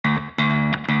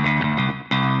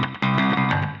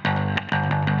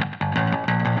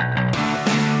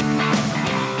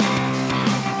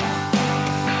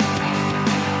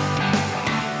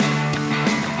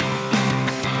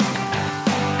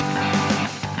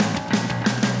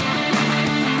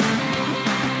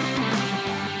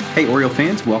Hey, Oriole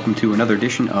fans, welcome to another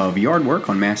edition of Yard Work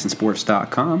on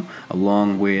MASNsports.com.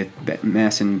 Along with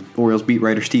MASN Orioles beat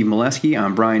writer Steve Molesky,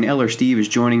 I'm Brian Eller. Steve is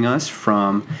joining us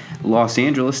from Los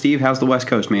Angeles. Steve, how's the West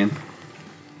Coast, man?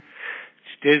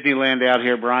 It's Disneyland out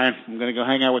here, Brian. I'm going to go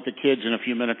hang out with the kids in a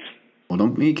few minutes. Well,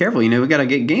 don't be careful. We got to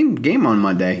get game on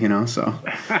Monday, so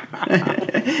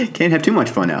can't have too much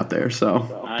fun out there.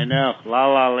 So I know. La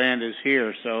La Land is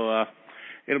here, so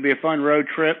it'll be a fun road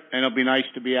trip, and it'll be nice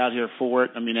to be out here for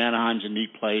it. I mean, Anaheim's a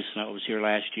neat place, and I was here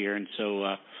last year, and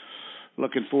so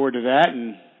looking forward to that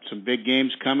and some big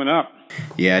games coming up.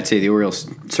 Yeah, I'd say the Orioles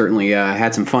certainly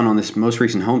had some fun on this most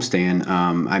recent homestand.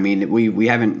 I mean, we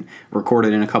haven't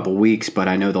recorded in a couple weeks, but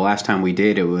I know the last time we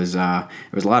did, it was a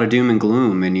lot of doom and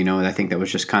gloom, and I think that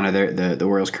was just kind of the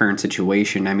Orioles' current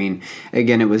situation. I mean,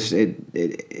 again,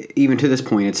 even to this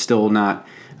point, it's still not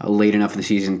late enough in the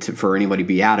season for anybody to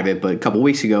be out of it, but a couple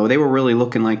weeks ago they were really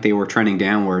looking like they were trending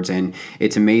downwards, and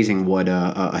it's amazing what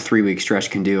a 3-week stretch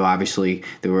can do. Obviously,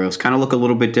 the Orioles kind of look a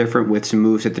little bit different with some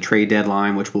moves at the trade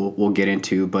deadline, which we'll get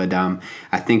into, but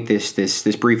I think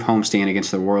this brief homestand against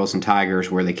the Royals and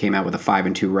Tigers, where they came out with a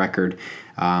 5-2 record,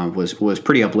 was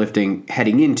pretty uplifting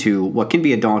heading into what can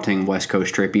be a daunting West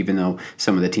Coast trip, even though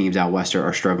some of the teams out west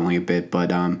are struggling a bit.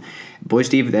 But boy,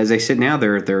 Steve, as they sit now,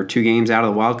 they're 2 games out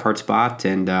of the wild card spot,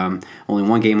 and only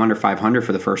 1 game under 500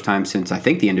 for the first time since I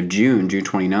think the end of June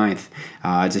 29th.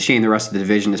 It's a shame the rest of the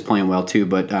division is playing well too,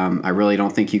 but I really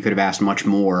don't think you could have asked much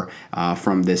more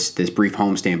from this brief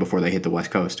homestand before they hit the West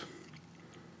Coast.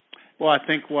 Well, I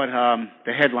think what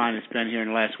the headline has been here in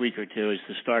the last week or two is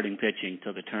the starting pitching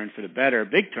took a turn for the better, a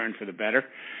big turn for the better.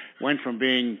 Went from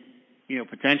being,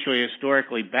 potentially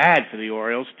historically bad for the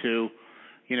Orioles to,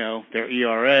 their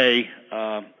ERA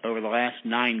over the last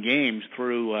 9 games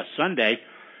through Sunday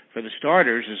for the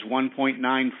starters is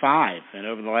 1.95, and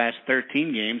over the last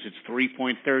 13 games it's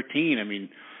 3.13. I mean,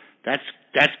 that's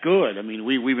good. I mean,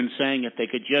 we've been saying if they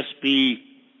could just be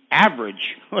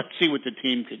average, let's see what the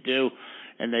team could do.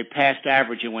 And they passed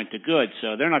average and went to good.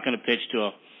 So they're not going to pitch to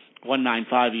a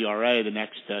 1.95 ERA the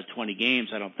next 20 games,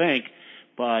 I don't think.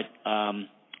 But there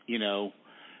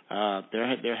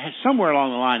has somewhere along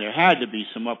the line there had to be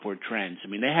some upward trends. I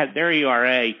mean, they had their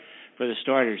ERA for the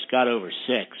starters got over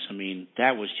 6. I mean,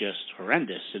 that was just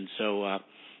horrendous. And so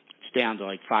it's down to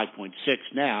like 5.6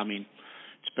 now. I mean,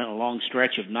 it's been a long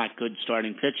stretch of not good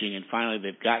starting pitching, and finally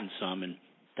they've gotten some, and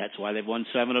that's why they've won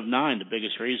 7 of 9, the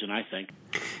biggest reason, I think.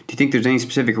 Do you think there's any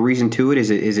specific reason to it? Is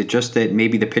it just that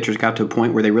maybe the pitchers got to a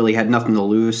point where they really had nothing to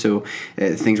lose, so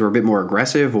things were a bit more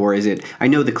aggressive? Or is it, I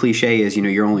know the cliche is,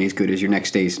 you're only as good as your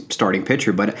next day's starting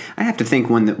pitcher, but I have to think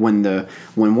when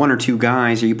 1 or 2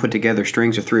 guys, or you put together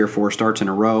strings of 3 or 4 starts in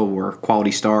a row, or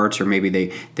quality starts, or maybe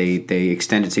they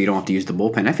extend it so you don't have to use the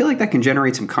bullpen, I feel like that can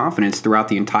generate some confidence throughout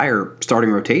the entire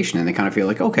starting rotation, and they kind of feel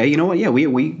like, okay, you know what, yeah,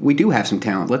 we do have some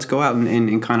talent. Let's go out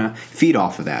and kind of feed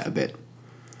off of that a bit.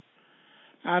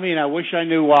 I mean, I wish I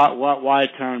knew why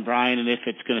it turned, Brian, and if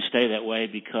it's going to stay that way,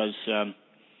 because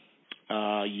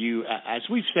as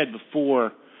we've said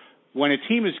before, when a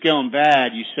team is going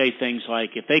bad, you say things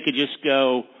like, if they could just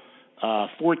go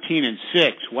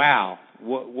 14-6, wow,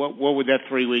 what would that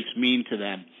 3 weeks mean to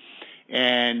them?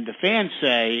 And the fans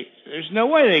say, there's no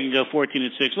way they can go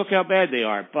 14-6. Look how bad they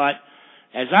are. But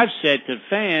as I've said to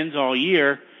fans all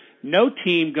year, no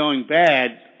team going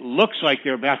bad looks like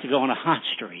they're about to go on a hot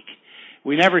streak.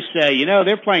 We never say,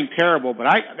 they're playing terrible,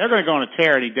 but they're going to go on a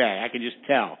tear any day. I can just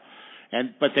tell.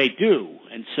 But they do.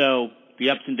 And so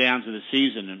the ups and downs of the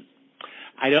season, and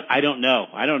I don't know.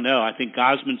 I think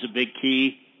Gausman's a big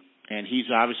key, and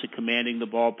he's obviously commanding the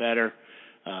ball better.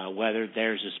 Whether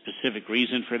there's a specific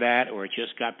reason for that or it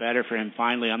just got better for him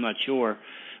finally, I'm not sure.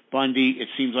 Bundy, it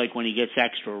seems like when he gets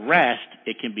extra rest,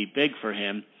 it can be big for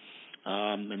him,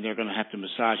 and they're going to have to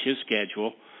massage his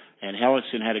schedule. And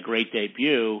Hellickson had a great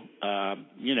debut.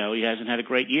 He hasn't had a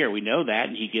great year. We know that,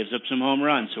 and he gives up some home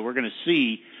runs. So we're going to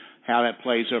see how that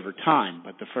plays over time.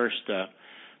 But the first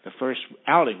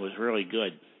outing was really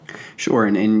good. Sure,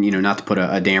 and not to put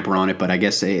a damper on it, but I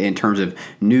guess in terms of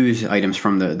news items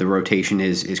from the rotation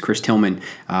is Chris Tillman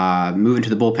moving to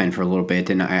the bullpen for a little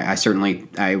bit, and I certainly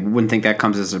wouldn't think that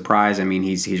comes as a surprise. I mean,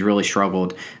 he's really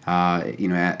struggled,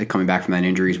 coming back from that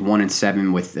injury. He's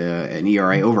 1-7 with an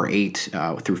ERA over 8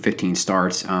 through 15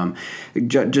 starts.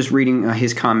 Just reading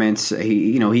his comments,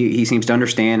 he seems to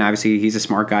understand. Obviously, he's a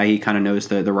smart guy. He kind of knows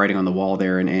the writing on the wall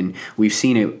there, and we've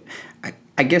seen it.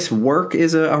 I guess work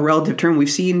is a relative term. We've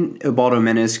seen Ubaldo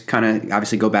Jimenez kind of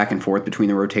obviously go back and forth between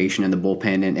the rotation and the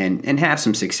bullpen and have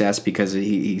some success because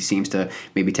he seems to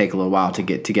maybe take a little while to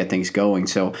get things going.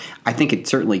 So I think it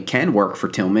certainly can work for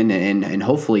Tillman, and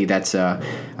hopefully that's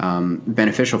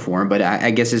beneficial for him. But I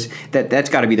guess that's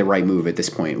got to be the right move at this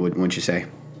point, wouldn't you say?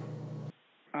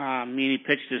 I mean, he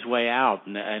pitched his way out,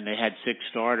 and they had 6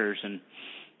 starters, and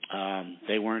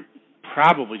they weren't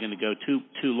probably going to go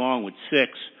too long with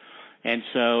 6. And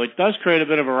so it does create a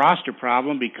bit of a roster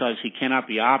problem because he cannot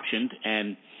be optioned,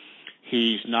 and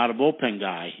he's not a bullpen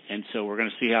guy. And so we're going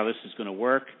to see how this is going to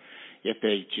work, if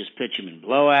they just pitch him in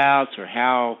blowouts or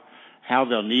how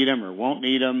they'll need him or won't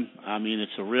need him. I mean,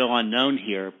 it's a real unknown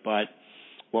here, but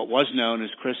what was known is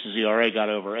Chris's ERA got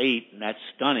over 8, and that's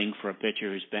stunning for a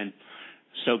pitcher who's been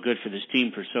so good for this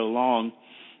team for so long.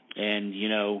 And,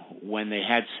 when they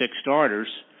had 6 starters,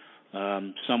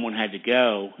 someone had to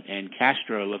go, and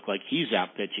Castro looked like he's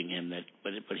out pitching him.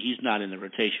 But he's not in the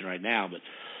rotation right now. But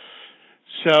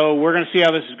so we're going to see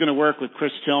how this is going to work with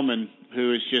Chris Tillman,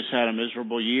 who has just had a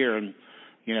miserable year, and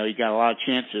he got a lot of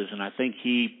chances. And I think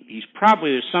he's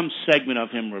probably, there's some segment of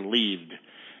him relieved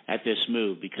at this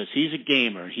move because he's a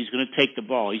gamer. He's going to take the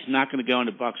ball. He's not going to go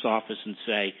into Buck's office and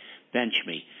say, "Bench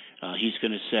me." He's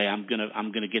going to say, "I'm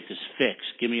going to get this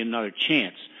fixed. Give me another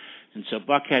chance." And so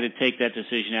Buck had to take that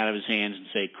decision out of his hands and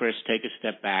say, "Chris, take a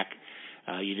step back.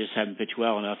 You just haven't pitched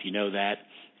well enough. You know that.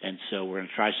 And so we're going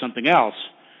to try something else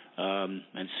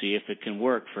and see if it can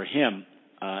work for him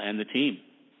and the team."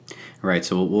 Right,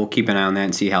 so we'll keep an eye on that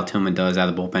and see how Tillman does out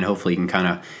of the bullpen. Hopefully he can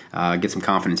kind of get some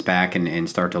confidence back and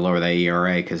start to lower that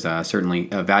ERA because certainly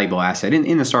a valuable asset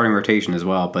in the starting rotation as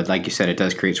well. But like you said, it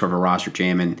does create sort of a roster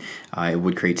jam, and it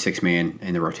would create 6-man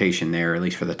in the rotation there, at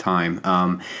least for the time.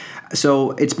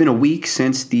 So it's been a week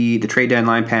since the trade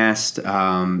deadline passed.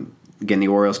 Again, the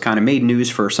Orioles kind of made news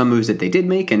for some moves that they did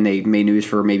make, and they made news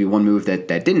for maybe one move that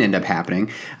didn't end up happening.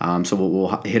 So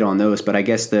we'll hit on those. But I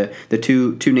guess the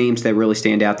two names that really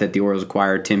stand out that the Orioles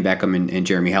acquired, Tim Beckham and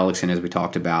Jeremy Hellickson, as we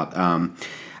talked about.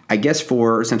 I guess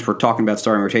since we're talking about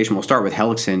starting rotation, we'll start with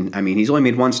Hellickson. I mean, he's only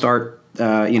made one start,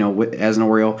 as an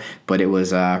Oriole, but it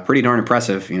was pretty darn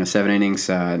impressive. 7 innings,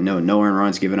 no earned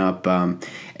runs given up,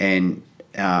 and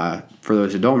for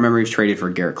those who don't remember, he was traded for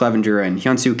Garrett Clevenger and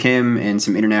Hyun-Soo Kim and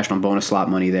some international bonus slot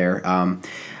money there.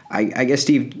 I guess,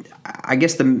 Steve, I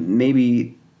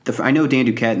know Dan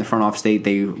Duquette in the front office,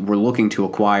 they were looking to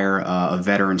acquire a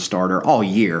veteran starter all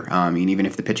year. Even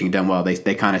if the pitching had done well,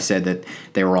 they kind of said that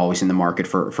they were always in the market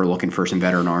for looking for some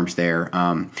veteran arms there.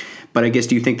 But I guess,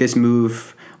 do you think this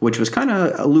move, which was kind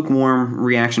of a lukewarm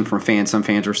reaction from fans. Some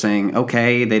fans were saying,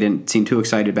 okay, they didn't seem too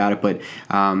excited about it. But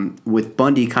with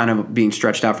Bundy kind of being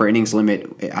stretched out for innings limit,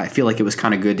 I feel like it was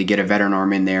kind of good to get a veteran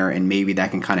arm in there, and maybe that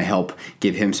can kind of help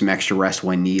give him some extra rest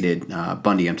when needed.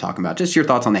 Bundy, I'm talking about. Just your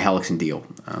thoughts on the Hellickson deal.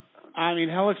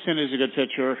 Hellickson is a good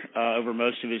pitcher over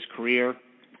most of his career.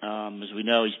 As we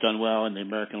know, he's done well in the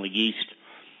American League East.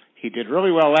 He did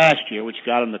really well last year, which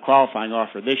got him the qualifying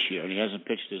offer this year, and he hasn't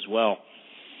pitched as well.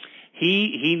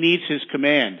 He needs his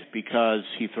command because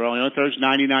he only throws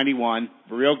 90-91,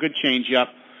 real good changeup.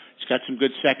 He's got some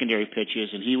good secondary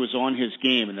pitches, and he was on his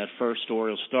game in that first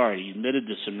Orioles start. He admitted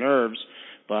to some nerves,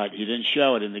 but he didn't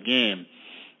show it in the game.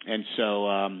 And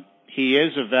so he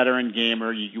is a veteran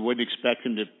gamer. You wouldn't expect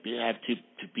him to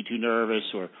be too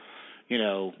nervous or,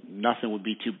 nothing would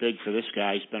be too big for this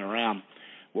guy. He's been around.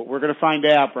 What we're going to find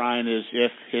out, Brian, is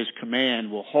if his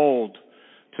command will hold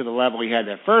to the level he had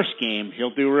that first game.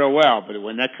 He'll do real well. But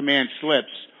when that command slips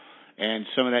and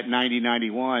some of that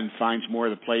 90-91 finds more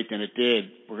of the plate than it did,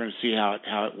 we're going to see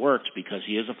how it works because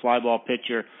he is a fly ball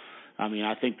pitcher.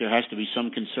 I think there has to be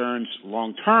some concerns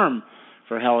long-term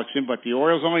for Hellickson, but the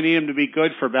Orioles only need him to be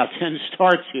good for about 10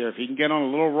 starts here. If he can get on a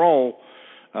little roll,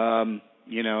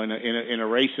 in a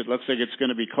race that looks like it's going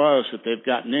to be close that they've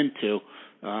gotten into,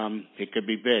 it could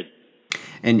be big.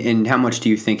 And how much do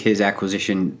you think his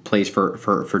acquisition plays for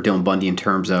Dylan Bundy in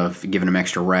terms of giving him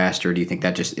extra rest, or do you think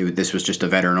that this was just a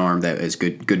veteran arm that is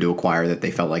good to acquire that they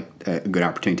felt like a good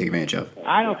opportunity to take advantage of?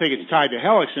 I don't think it's tied to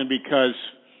Hellickson because,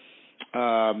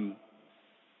 I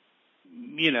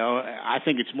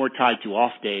think it's more tied to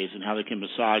off days and how they can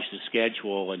massage the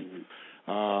schedule. And,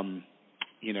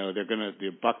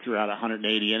 Buck threw out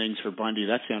 180 innings for Bundy.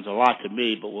 That sounds a lot to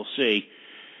me, but we'll see.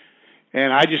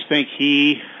 And I just think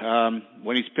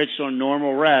when he's pitched on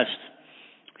normal rest,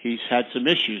 he's had some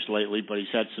issues lately, but he's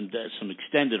had some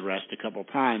extended rest a couple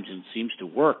times and it seems to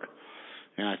work.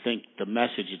 And I think the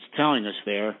message it's telling us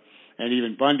there, and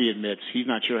even Bundy admits he's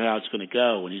not sure how it's going to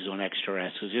go when he's on extra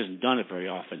rest because he hasn't done it very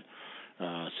often.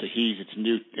 So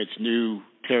it's new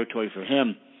territory for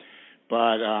him.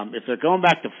 But if they're going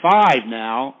back to 5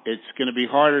 now, it's going to be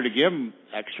harder to give him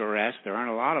extra rest. There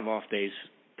aren't a lot of off days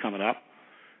coming up,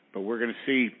 but we're going to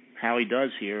see how he does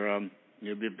here.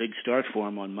 It'll be a big start for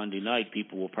him on Monday night.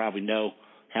 People will probably know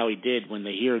how he did when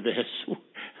they hear this,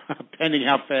 depending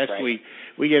how fast we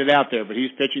get it out there. But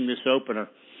he's pitching this opener.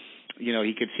 You know,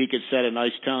 he could set a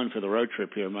nice tone for the road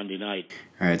trip here Monday night.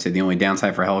 All right. So the only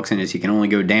downside for Hellickson is he can only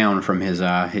go down from his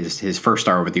first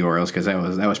start with the Orioles, because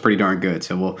that was pretty darn good.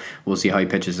 So we'll see how he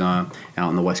pitches out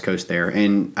on the West Coast there.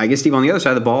 And I guess, Steve, on the other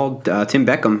side of the ball, Tim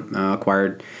Beckham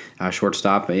acquired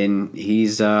shortstop, and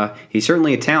he's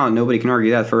certainly a talent. Nobody can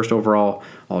argue that. First overall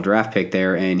draft pick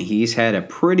there, and he's had a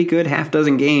pretty good half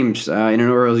dozen games in an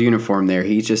Orioles uniform there.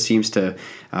 He just seems to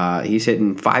he's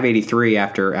hitting .583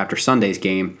 after Sunday's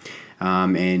game.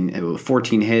 And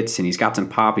 14 hits, and he's got some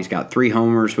pop. He's got 3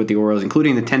 homers with the Orioles,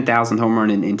 including the 10,000th home run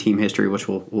in team history, which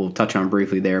we'll touch on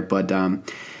briefly there. But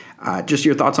just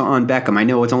your thoughts on Beckham. I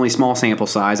know it's only small sample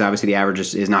size. Obviously, the average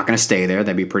is not going to stay there.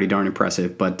 That'd be pretty darn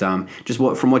impressive. But just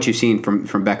from what you've seen from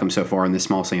Beckham so far in this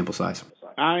small sample size.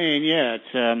 I mean, yeah,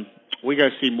 it's we got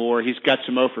to see more. He's got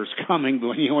some offers coming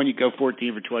when you go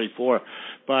 14 for 24.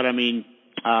 But I mean,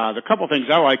 the couple things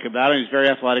I like about him, he's a very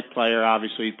athletic player.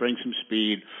 Obviously, he brings some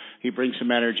speed. He brings some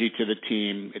energy to the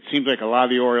team. It seems like a lot of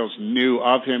the Orioles knew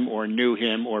of him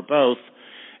or both,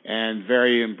 and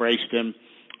very embraced him,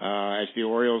 as the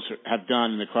Orioles have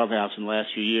done in the clubhouse in the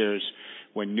last few years.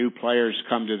 When new players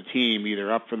come to the team,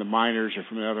 either up from the minors or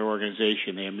from another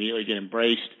organization, they immediately get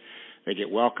embraced. They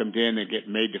get welcomed in. They get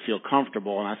made to feel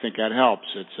comfortable, and I think that helps.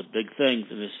 It's a big thing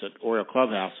in this Oriole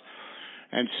clubhouse.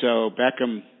 And so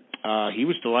Beckham, he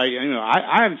was delighted. You know,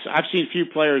 I've seen a few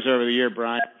players over the year,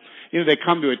 Brian. You know, they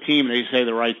come to a team and they say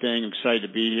the right thing, excited to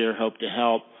be here, hope to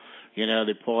help. You know,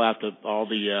 they pull out all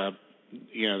the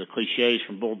cliches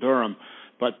from Bull Durham.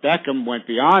 But Beckham went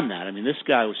beyond that. I mean, this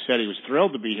guy said he was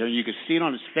thrilled to be here, and you could see it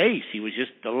on his face. He was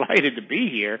just delighted to be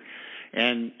here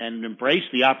and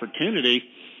embraced the opportunity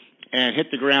and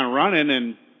hit the ground running,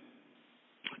 and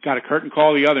got a curtain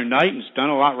call the other night and has done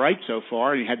a lot right so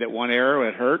far. He had that one error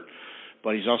that hurt,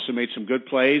 but he's also made some good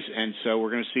plays, and so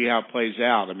we're going to see how it plays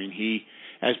out. I mean,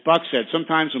 as Buck said,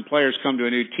 sometimes when players come to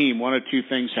a new team, one of two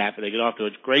things happen. They get off to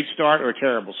a great start or a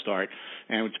terrible start.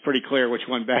 And it's pretty clear which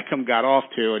one Beckham got off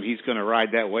to, and he's going to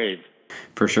ride that wave.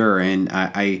 For sure. And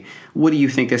what do you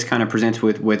think this kind of presents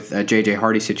with J.J.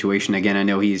 Hardy's situation? Again, I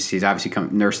know he's obviously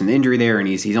nursing the injury there, and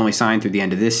he's only signed through the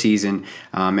end of this season.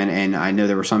 And I know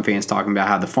there were some fans talking about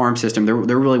how the farm system, there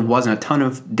really wasn't a ton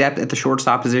of depth at the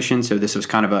shortstop position, so this was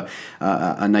kind of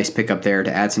a nice pickup there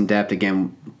to add some depth.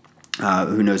 Again,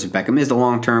 who knows if Beckham is the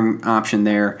long-term option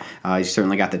there. He's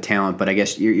certainly got the talent, but I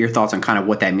guess your thoughts on kind of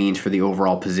what that means for the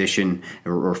overall position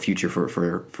or future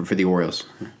for the Orioles.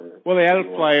 Well, they added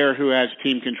a player who has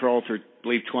team control through, I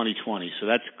believe, 2020, so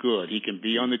that's good. He can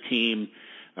be on the team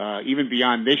even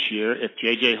beyond this year. If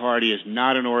J.J. Hardy is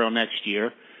not an Oriole next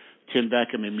year, Tim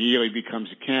Beckham immediately becomes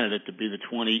a candidate to be the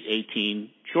 2018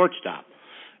 shortstop.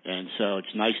 And so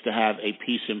it's nice to have a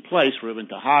piece in place. Ruben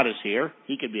Tejada's here.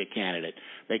 He could be a candidate.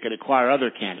 They could acquire other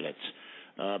candidates.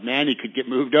 Manny could get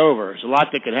moved over. There's a lot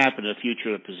that could happen in the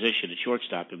future of the position at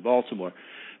shortstop in Baltimore.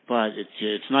 But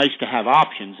it's nice to have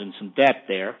options and some depth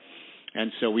there.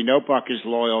 And so we know Buck is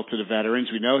loyal to the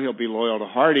veterans. We know he'll be loyal to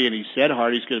Hardy, and he said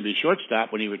Hardy's going to be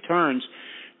shortstop when he returns.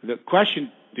 There's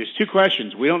two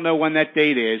questions. We don't know when that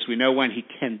date is. We know when he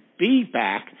can be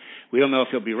back. We don't know if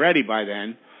he'll be ready by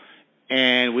then.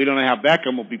 And we don't know how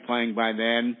Beckham will be playing by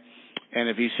then. And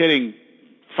if he's hitting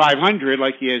 .500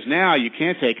 like he is now, you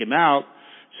can't take him out.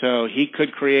 So he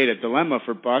could create a dilemma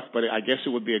for Buck, but I guess it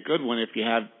would be a good one if you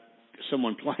have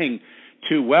someone playing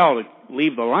too well to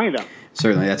leave the lineup.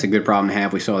 Certainly, that's a good problem to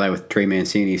have. We saw that with Trey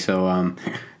Mancini. So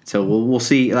we'll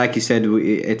see. Like you said,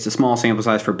 it's a small sample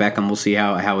size for Beckham. We'll see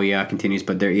how he continues.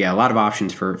 But there, a lot of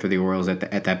options for the Orioles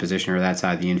at that position or that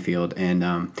side of the infield. And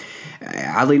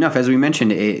oddly enough, as we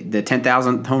mentioned, the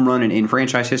 10,000th home run in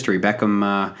franchise history,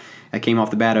 Beckham. That came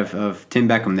off the bat of Tim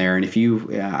Beckham there, and if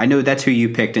you, I know that's who you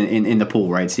picked in the pool,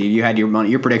 right? So you had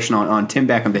your prediction on Tim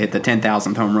Beckham to hit the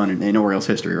 10,000th home run in Orioles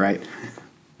history, right?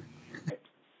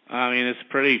 I mean, it's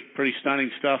pretty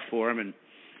stunning stuff for him, and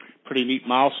pretty neat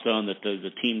milestone that the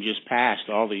team just passed.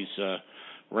 All these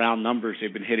round numbers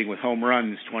they've been hitting with home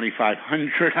runs,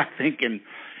 2,500, I think, in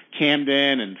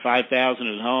Camden, and 5,000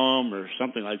 at home, or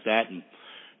something like that, and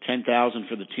 10,000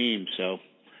 for the team. So.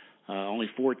 Only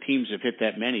 4 teams have hit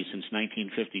that many since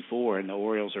 1954, and the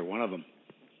Orioles are one of them.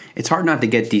 It's hard not to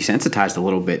get desensitized a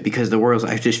little bit because the Orioles,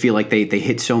 I just feel like they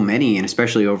hit so many, and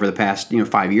especially over the past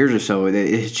 5 years or so,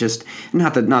 it's just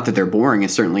not that they're boring.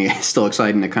 It's certainly still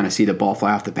exciting to kind of see the ball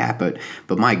fly off the bat, but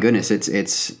my goodness,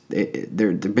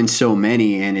 there've been so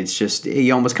many, and it's just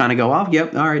you almost kind of go, oh,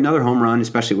 yep, all right, another home run,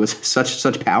 especially with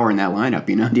such power in that lineup.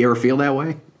 Do you ever feel that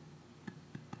way?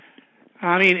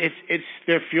 I mean,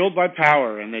 they're fueled by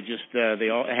power, and they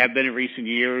all have been in recent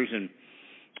years, and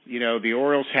the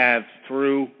Orioles have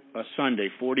through a Sunday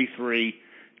 43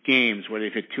 games where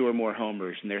they've hit 2 or more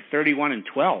homers, and they're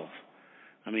 31-12.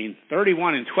 I mean,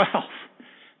 31-12.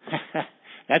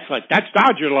 That's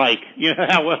Dodger-like.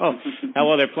 How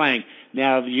well they're playing.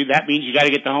 Now that means you got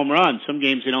to get the home run. Some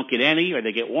games they don't get any, or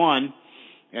they get one,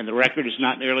 and the record is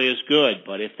not nearly as good.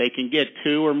 But if they can get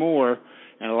 2 or more,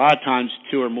 and a lot of times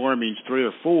 2 or more means 3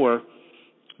 or 4,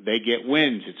 they get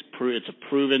wins. It's a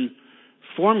proven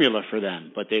formula for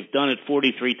them, but they've done it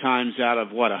 43 times out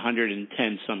of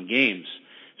 110 some games.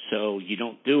 So you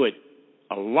don't do it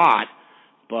a lot,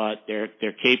 but they're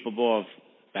capable of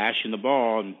bashing the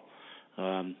ball,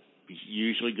 and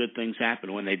usually good things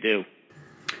happen when they do.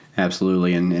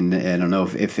 Absolutely, and I don't know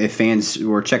if fans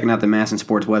were checking out the MASN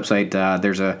Sports website.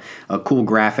 There's a cool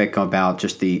graphic about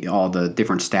just all the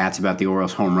different stats about the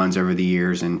Orioles' home runs over the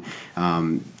years, and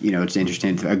it's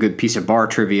interesting. A good piece of bar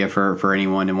trivia for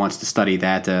anyone who wants to study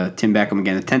that. Tim Beckham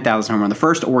again, the 10,000th home run. The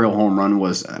first Oriole home run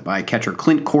was by catcher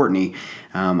Clint Courtney.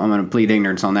 I'm going to plead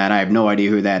ignorance on that. I have no idea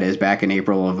who that is. Back in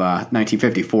April of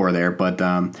 1954 there, but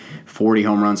 40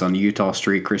 home runs on Utah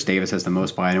Street. Chris Davis has the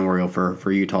most by an Oriole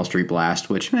for Utah Street Blast,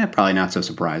 which probably not so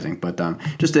surprising. But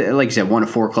just like you said, 1 of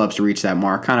 4 clubs to reach that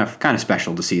mark. Kind of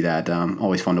special to see that.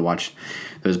 Always fun to watch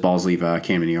those balls leave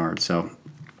Camden Yards. So,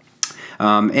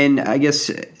 and I guess,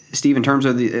 Steve, in terms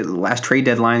of the last trade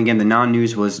deadline, again, the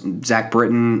non-news was Zach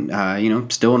Britton,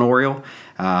 still an Oriole.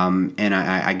 And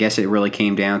I guess it really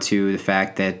came down to the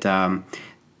fact that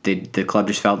the club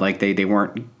just felt like they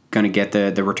weren't going to get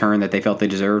the return that they felt they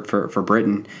deserved for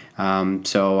Britton.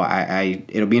 So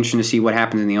it'll be interesting to see what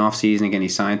happens in the offseason. Again, he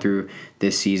signed through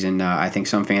this season. I think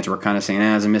some fans were kind of saying,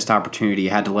 it was a missed opportunity. You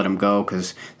had to let him go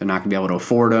because they're not going to be able to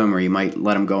afford him, or you might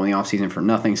let him go in the offseason for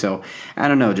nothing. So I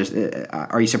don't know. Just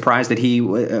are you surprised that he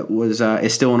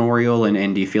is still an Oriole,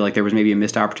 and do you feel like there was maybe a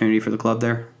missed opportunity for the club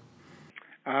there?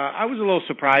 I was a little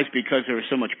surprised because there was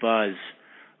so much buzz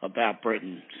about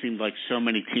Britton. Seemed like so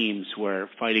many teams were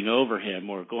fighting over him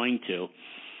or going to.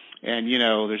 And,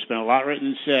 there's been a lot written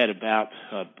and said about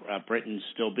Britton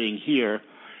still being here.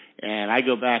 And I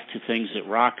go back to things that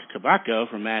Rock Cabaco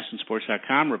from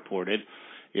MASNsports.com reported,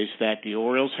 is that the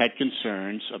Orioles had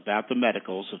concerns about the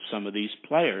medicals of some of these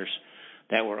players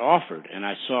that were offered. And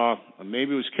I saw,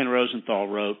 maybe it was Ken Rosenthal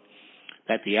wrote,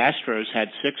 that the Astros had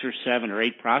 6 or 7 or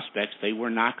 8 prospects they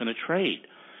were not going to trade.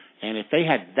 And if they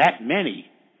had that many,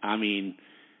 I mean,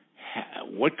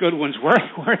 what good ones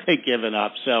were they giving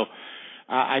up? So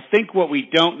I think what we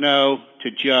don't know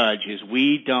to judge is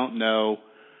we don't know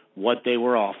what they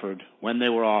were offered, when they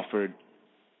were offered.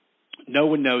 No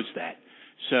one knows that.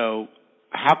 So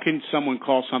how can someone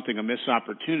call something a missed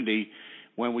opportunity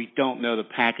when we don't know the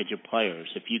package of players?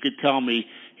 If you could tell me,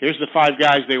 here's the 5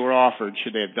 guys they were offered,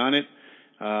 should they have done it?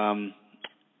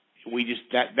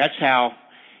 That's how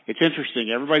it's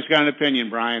interesting. Everybody's got an opinion,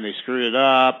 Brian. They screwed it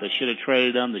up. They should have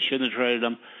traded them. They shouldn't have traded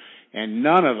them. And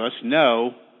none of us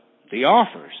know the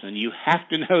offers. And you have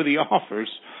to know the offers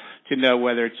to know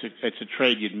whether it's a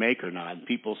trade you'd make or not. And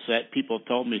people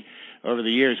told me over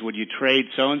the years, would you trade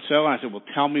so-and-so? And I said, well,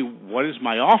 tell me, what is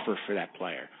my offer for that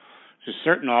player? So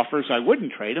certain offers I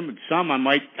wouldn't trade them, and some I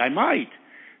might.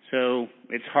 So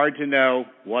it's hard to know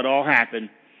what all happened.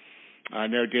 I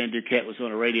know Dan Duquette was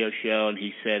on a radio show, and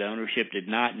he said ownership did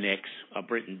not nix a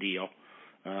Britton deal,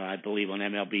 I believe on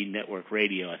MLB Network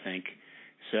Radio, I think.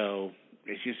 So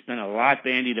it's just been a lot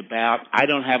bandied about. I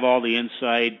don't have all the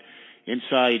inside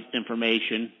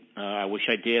information. I wish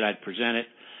I did. I'd present it.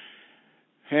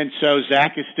 And so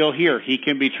Zach is still here. He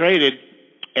can be traded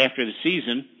after the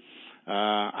season.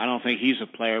 I don't think he's a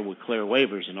player with clear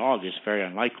waivers in August. Very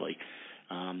unlikely.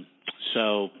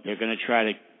 So they're going to try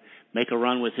to make a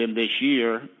run with him this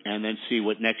year and then see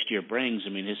what next year brings. I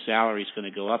mean, his salary is going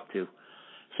to go up to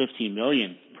 $15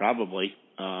 million probably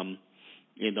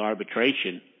in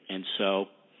arbitration, and so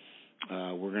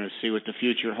we're going to see what the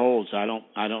future holds. I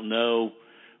don't know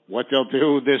what they'll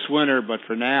do this winter, but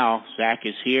for now, Zach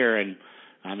is here, and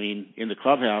I mean, in the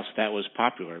clubhouse, that was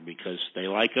popular because they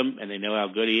like him and they know how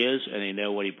good he is and they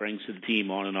know what he brings to the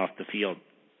team on and off the field.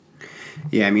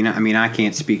 Yeah, I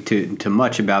can't speak to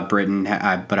much about Britton,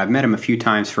 but I've met him a few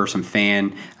times for some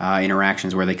fan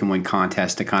interactions where they can win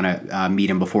contests to kind of meet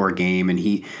him before a game. And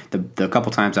the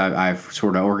couple times I've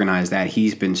sort of organized that,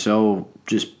 he's been so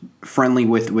just friendly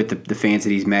with the fans that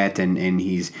he's met, and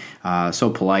he's so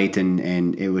polite,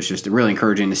 and it was just really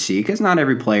encouraging to see, because not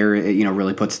every player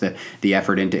really puts the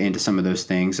effort into some of those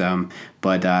things.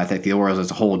 But I think the Orioles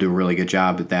as a whole do a really good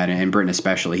job at that, and Britton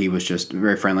especially, he was just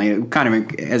very friendly.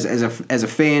 Kind of as a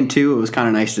fan too, it was kind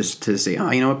of nice to see, oh,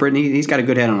 you know what, Britton, he's got a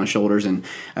good head on his shoulders. And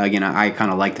again, I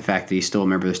kind of like the fact that he's still a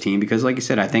member of this team, because like you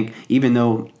said, I think even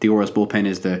though the Orioles bullpen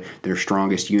is their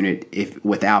strongest unit, if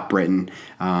without Britton,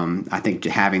 I think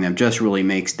having them just really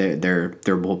makes their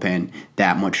bullpen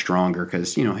that much stronger,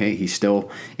 because hey, he's still,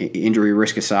 injury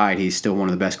risk aside, he's still one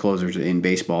of the best closers in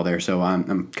baseball there. So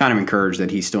I'm kind of encouraged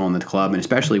that he's still in the club, and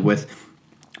especially with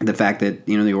the fact that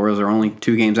the Orioles are only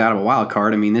 2 games out of a wild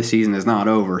card. I mean, this season is not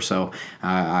over. So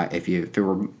if it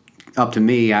were up to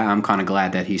me, I'm kind of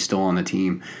glad that he's still on the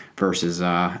team versus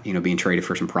being traded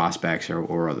for some prospects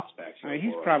or other.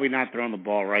 He's probably not throwing the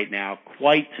ball right now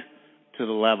quite to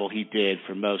the level he did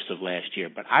for most of last year,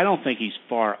 but I don't think he's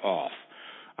far off.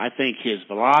 I think his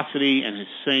velocity and his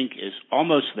sink is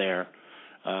almost there,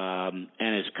 and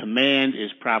his command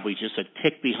is probably just a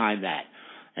tick behind that.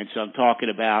 And so I'm talking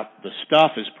about the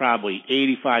stuff is probably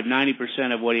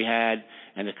 85-90% of what he had,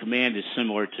 and the command is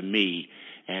similar to me.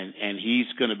 And he's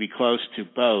going to be close to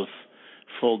both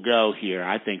full go here,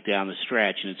 I think, down the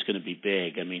stretch, and it's going to be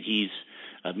big.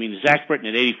 Zach Britton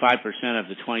at 85% of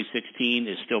the 2016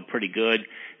 is still pretty good.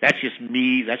 That's just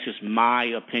me. That's just my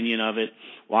opinion of it.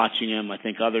 Watching him, I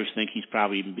think others think he's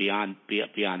probably even beyond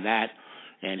that,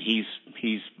 and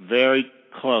he's very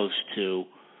close to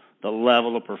the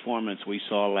level of performance we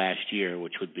saw last year,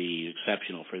 which would be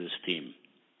exceptional for this team.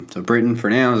 So Britton,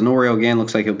 for now, is an Oriole again.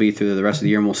 Looks like he'll be through the rest of the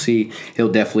year, and we'll see.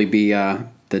 He'll definitely be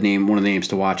one of the names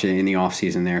to watch in the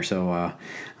offseason there. So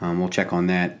we'll check on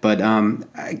that. But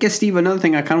I guess, Steve, another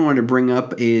thing I kind of wanted to bring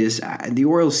up is the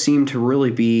Orioles seem to really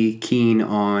be keen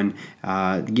on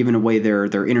giving away their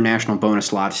international bonus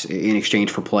slots in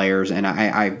exchange for players. And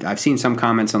I've seen some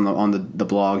comments on the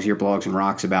blogs, your blogs and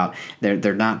Rocks, about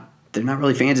they're not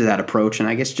really fans of that approach. And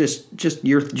I guess just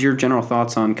your general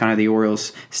thoughts on kind of the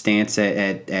Orioles' stance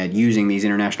at using these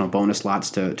international bonus slots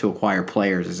to acquire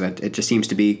players. Is that it just seems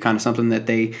to be kind of something that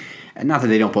not that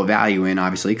they don't put value in,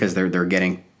 obviously, because they're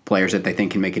getting players that they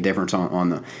think can make a difference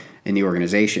in the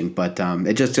organization. But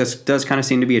it just does kind of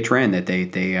seem to be a trend that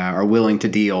they are willing to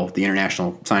deal the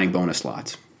international signing bonus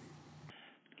slots.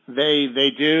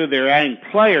 They do. They're adding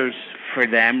players for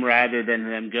them rather than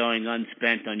them going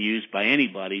unspent, unused by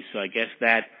anybody. So I guess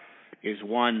that is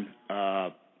one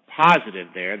positive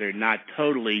there. They're not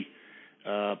totally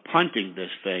punting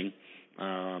this thing.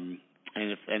 And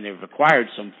they've acquired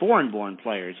some foreign-born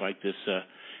players like this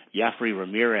Yafri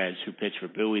Ramirez, who pitched for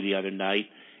Bowie the other night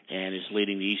and is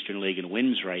leading the Eastern League in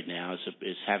wins right now,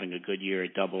 is having a good year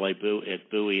at Double-A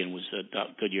at Bowie and was a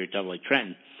good year at Double-A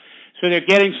Trenton. So they're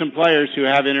getting some players who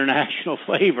have international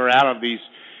flavor out of these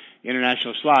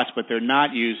international slots, but they're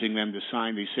not using them to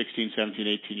sign these 16, 17,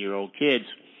 18-year-old kids.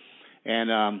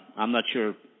 And I'm not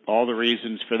sure all the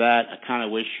reasons for that. I kind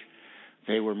of wish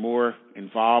they were more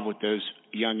involved with those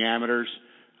young amateurs.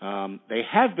 They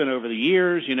have been over the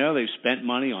years. They've spent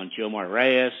money on Jomar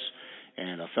Reyes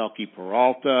and Felky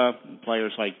Peralta and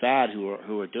players like that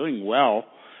who are doing well.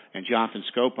 And Jonathan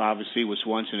Scope obviously was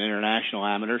once an international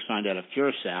amateur, signed out of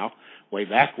Curacao way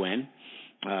back when,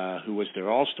 who was their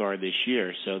all-star this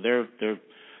year. So they're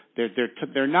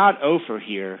not over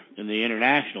here in the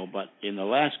international, but in the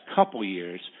last couple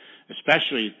years,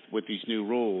 especially with these new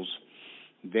rules,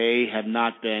 they have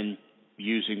not been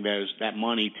using that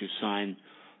money to sign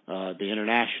the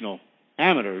international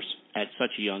amateurs at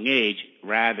such a young age.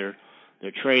 Rather,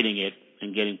 they're trading it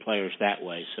and getting players that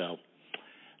way. So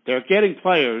they're getting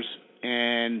players,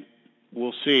 and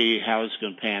we'll see how it's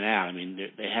going to pan out. I mean,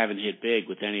 they haven't hit big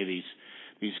with any of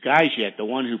these guys yet. The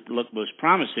one who looked most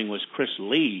promising was Chris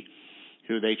Lee,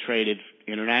 who they traded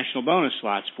international bonus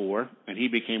slots for, and he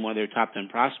became one of their top 10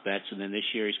 prospects. And then this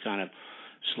year he's kind of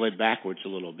slid backwards a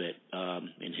little bit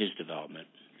in his development.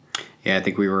 Yeah, I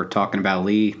think we were talking about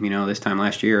Lee, this time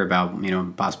last year about,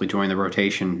 possibly joining the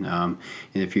rotation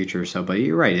in the future. So, but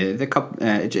you're right.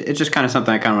 It's just kind of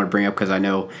something I kind of want to bring up because I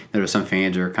know there's some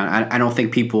fans are kind of. I don't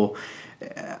think people,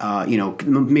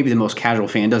 maybe the most casual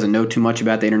fan doesn't know too much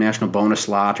about the international bonus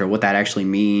slot or what that actually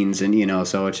means, and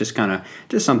so it's just kind of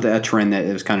a trend that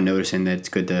I was kind of noticing that it's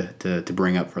good to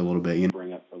bring up for a little bit.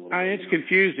 It's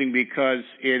confusing because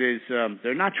it is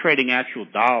they're not trading actual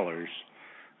dollars.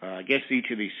 I guess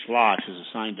each of these slots is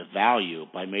assigned a value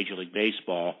by Major League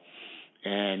Baseball,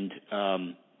 and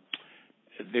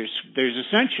there's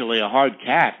essentially a hard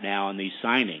cap now on these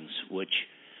signings, which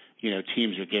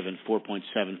teams are given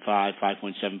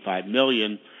 5.75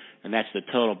 million, and that's the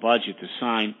total budget to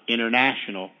sign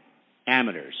international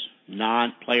amateurs,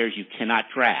 non-players you cannot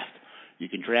draft. You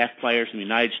can draft players from the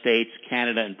United States,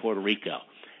 Canada, and Puerto Rico.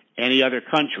 Any other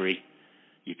country,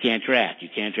 you can't draft. You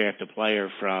can't draft a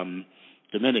player from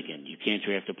Dominican. You can't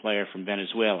draft a player from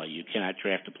Venezuela. You cannot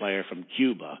draft a player from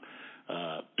Cuba.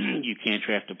 You can't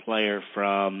draft a player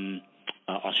from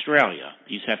Australia.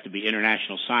 These have to be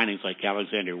international signings, like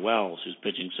Alexander Wells, who's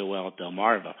pitching so well at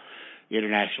Delmarva,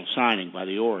 international signing by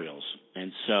the Orioles.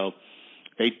 And so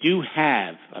they do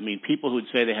have, people who would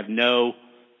say they have no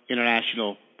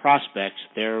international prospects,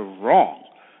 they're wrong,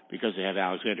 because they have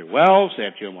Alexander Wells, they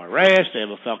have Jomar Reyes, they have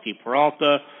Ofelky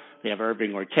Peralta, they have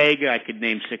Irving Ortega. I could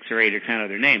name 6 or 8 or 10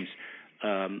 other names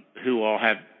who all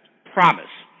have promise.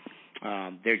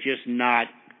 They're just not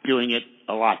doing it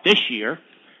a lot this year,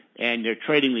 and they're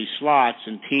trading these slots,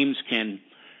 and teams can,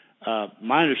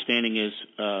 my understanding is,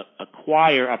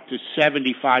 acquire up to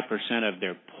 75% of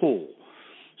their pool.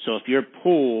 So if your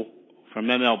pool from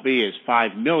MLB is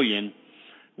 $5 million,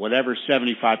 whatever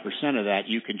 75% of that,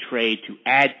 you can trade to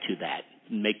add to that,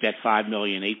 and make that $5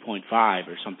 million 8.5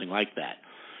 or something like that.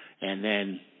 And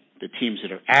then the teams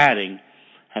that are adding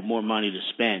have more money to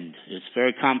spend. It's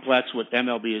very complex what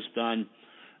MLB has done,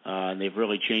 and they've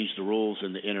really changed the rules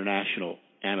in the international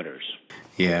amateurs.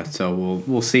 Yeah, so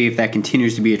we'll see if that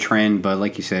continues to be a trend. But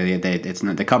like you said, it's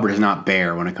not, the cupboard is not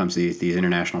bare when it comes to these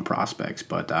international prospects.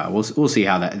 But we'll see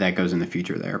how that goes in the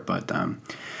future there. But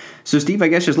so Steve, I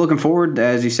guess just looking forward,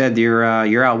 as you said, you're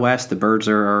out west. The Birds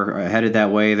are headed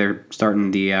that way. They're starting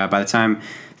by the time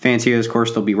fans hear this, of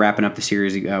course, they'll be wrapping up the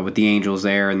series with the Angels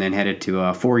there, and then headed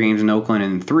to 4 games in Oakland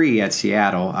and 3 at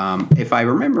Seattle. If I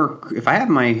have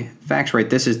my facts right,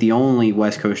 this is the only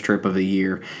West Coast trip of the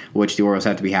year, which the Orioles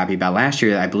have to be happy about. Last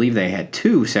year, I believe they had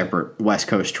 2 separate West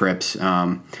Coast trips.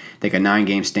 Like a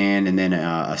 9-game stand and then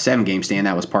a 7-game stand.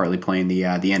 That was partly playing the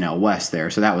NL West there.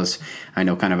 So that was, I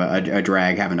know, kind of a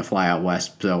drag having to fly out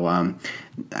west. So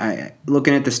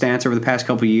looking at the stats over the past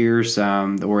couple of years,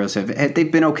 the Orioles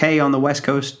they've been okay on the West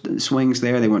Coast swings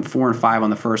there. They went 4-5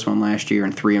 on the first one last year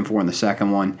and 3-4 on the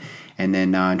second one. And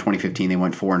then in 2015 they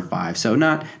went 4-5. So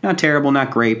not terrible,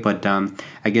 not great, but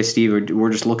I guess, Steve,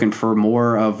 we're just looking for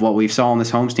more of what we saw in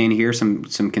this homestand here, some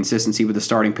consistency with the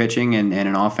starting pitching and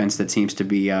an offense that seems to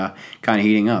be kind of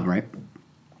heating up, right?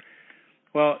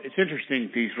 Well, it's interesting,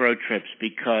 these road trips,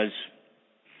 because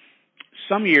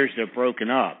some years they're broken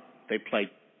up. They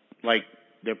play, like,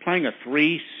 they're playing a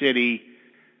 3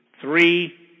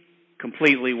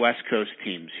 completely West Coast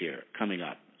teams here coming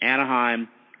up: Anaheim,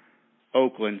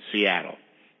 Oakland, Seattle.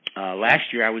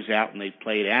 Last year I was out and they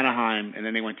played Anaheim, and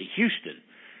then they went to Houston.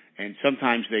 And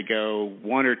sometimes they go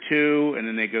 1 or 2, and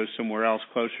then they go somewhere else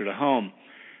closer to home.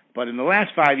 But in the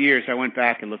last 5 years, I went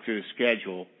back and looked through the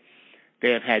schedule.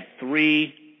 They have had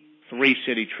 3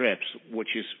 city trips,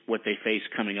 which is what they face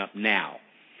coming up now.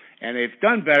 And they've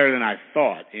done better than I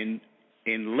thought. In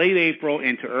late April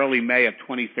into early May of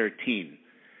 2013,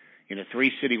 in a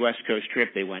 3-city West Coast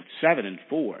trip, they went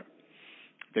 7-4.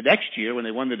 The next year, when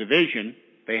they won the division,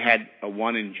 they had a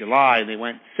 1 in July, and they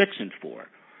went 6-4.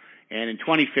 And in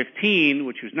 2015,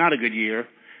 which was not a good year,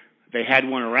 they had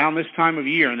one around this time of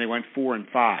year, and they went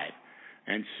 4-5.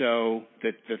 And so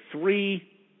the 3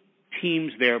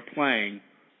 teams they're playing,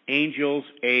 Angels,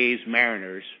 A's,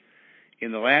 Mariners,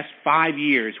 in the last 5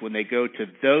 years, when they go to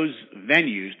those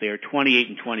venues, they are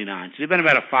 28-29. So they've been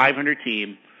about a 500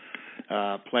 team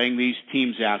playing these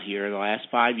teams out here in the last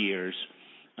 5 years.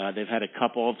 They've had a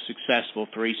couple of successful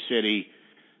 3-city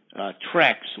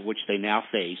treks, which they now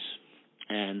face,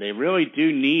 and they really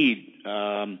do need.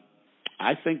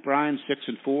 I think, Brian,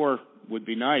 6-4 would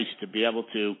be nice to be able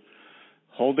to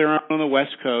hold their own on the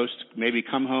West Coast, maybe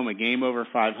come home a game over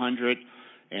 500,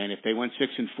 and if they went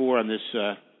 6-4 on this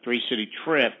 3-city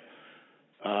trip,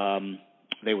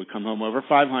 they would come home over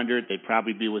 500. They'd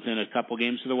probably be within a couple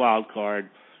games of the wild card,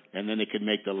 and then they could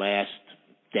make the last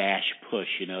dash push,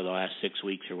 the last 6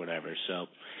 weeks or whatever. So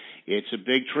it's a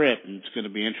big trip, and it's going to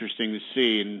be interesting to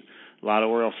see, and a lot of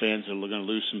Oriole fans are going to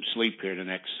lose some sleep here the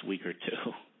next week or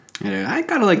two. Yeah, I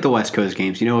kind of like the West Coast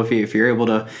games. If you're able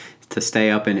to to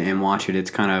stay up and watch it.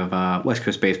 It's kind of West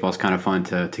Coast baseball is kind of fun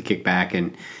to kick back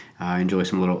and enjoy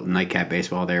some little nightcap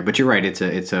baseball there. But you're right,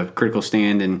 it's a critical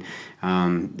stand, and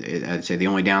I'd say the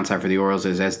only downside for the Orioles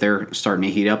is as they're starting to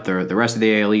heat up, the rest of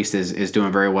the AL East is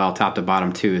doing very well, top to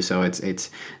bottom too. So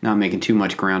it's not making too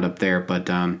much ground up there. But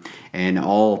and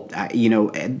all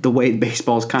the way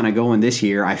baseball's kind of going this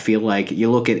year, I feel like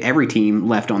you look at every team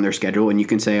left on their schedule, and you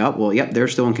can say, oh well, yep, they're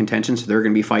still in contention, so they're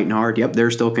going to be fighting hard. Yep,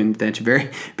 they're still contention.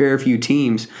 Very few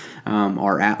teams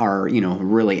are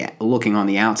really looking on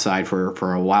the outside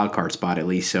for a wild card spot at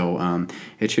least. So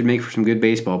it should make for some good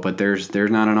baseball. But there's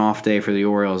not an off day for the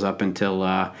Orioles up until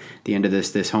the end of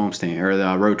this homestand or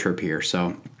the road trip here.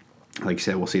 So like you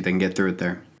said, we'll see if they can get through it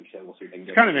there.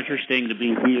 It's kind of interesting to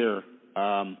be here.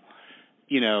 And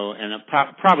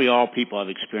probably all people have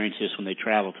experienced this when they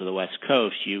travel to the West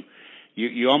Coast.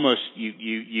 You almost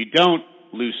don't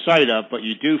lose sight of, but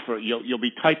you do you'll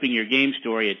be typing your game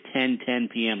story at 10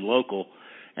 p.m. local,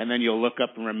 and then you'll look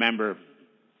up and remember,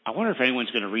 I wonder if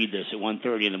anyone's going to read this at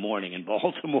 1:30 in the morning in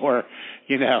Baltimore,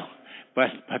 But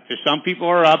some people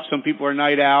are up, some people are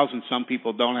night owls, and some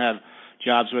people don't have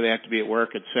jobs where they have to be at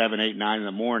work at 7, 8, 9 in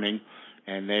the morning,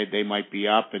 and they might be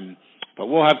up. But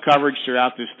we'll have coverage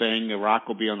throughout this thing. The Rock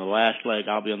will be on the last leg.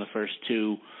 I'll be on the first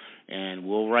two. And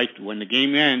we'll write, when the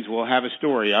game ends, we'll have a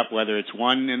story up, whether it's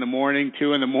 1 in the morning,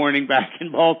 2 in the morning back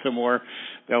in Baltimore.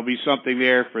 There'll be something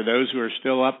there for those who are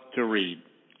still up to read.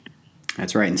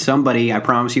 That's right, and somebody, I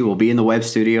promise you, will be in the web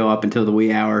studio up until the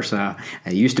wee hours.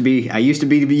 It used to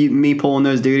be me pulling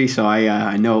those duties, so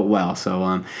I know it well.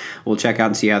 So we'll check out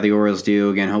and see how the Orioles do.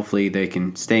 Again, hopefully they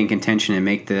can stay in contention and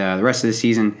make the rest of the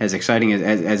season as exciting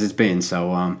as it's been.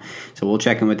 So we'll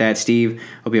check in with that, Steve.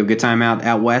 Hope you have a good time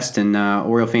out west, and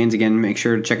Oriole fans, again, make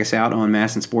sure to check us out on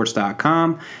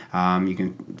MASNsports.com. You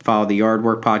can follow the Yard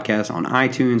Work Podcast on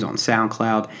iTunes, on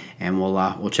SoundCloud, and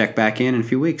we'll check back in a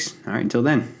few weeks. All right, until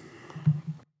then.